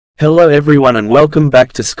Hello everyone and welcome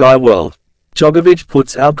back to Sky World. Djokovic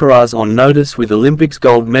puts Alcaraz on notice with Olympics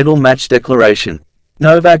gold medal match declaration.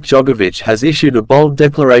 Novak Djokovic has issued a bold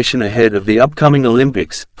declaration ahead of the upcoming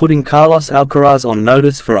Olympics, putting Carlos Alcaraz on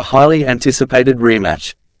notice for a highly anticipated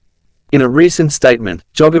rematch. In a recent statement,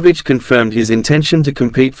 Djokovic confirmed his intention to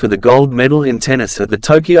compete for the gold medal in tennis at the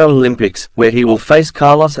Tokyo Olympics, where he will face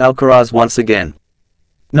Carlos Alcaraz once again.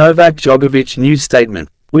 Novak Djokovic news statement: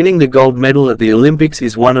 "Winning the gold medal at the Olympics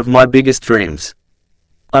is one of my biggest dreams.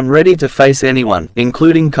 I'm ready to face anyone,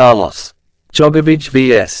 including Carlos. Djokovic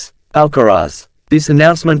vs. Alcaraz." This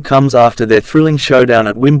announcement comes after their thrilling showdown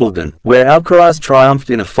at Wimbledon, where Alcaraz triumphed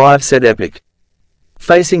in a 5-set epic.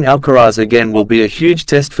 Facing Alcaraz again will be a huge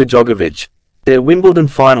test for Djokovic. Their Wimbledon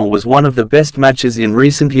final was one of the best matches in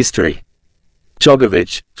recent history.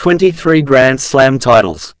 Djokovic, 23 Grand Slam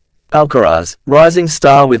titles. Alcaraz, rising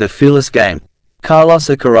star with a fearless game. Carlos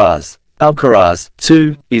Alcaraz,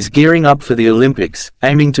 too, is gearing up for the Olympics,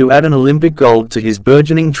 aiming to add an Olympic gold to his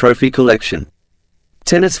burgeoning trophy collection.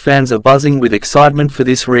 Tennis fans are buzzing with excitement for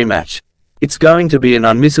this rematch. It's going to be an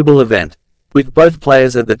unmissable event. With both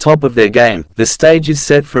players at the top of their game, the stage is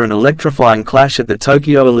set for an electrifying clash at the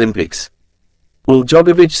Tokyo Olympics. Will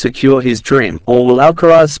Djokovic secure his dream, or will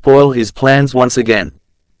Alcaraz spoil his plans once again?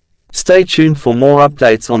 Stay tuned for more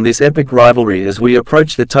updates on this epic rivalry as we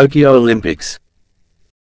approach the Tokyo Olympics.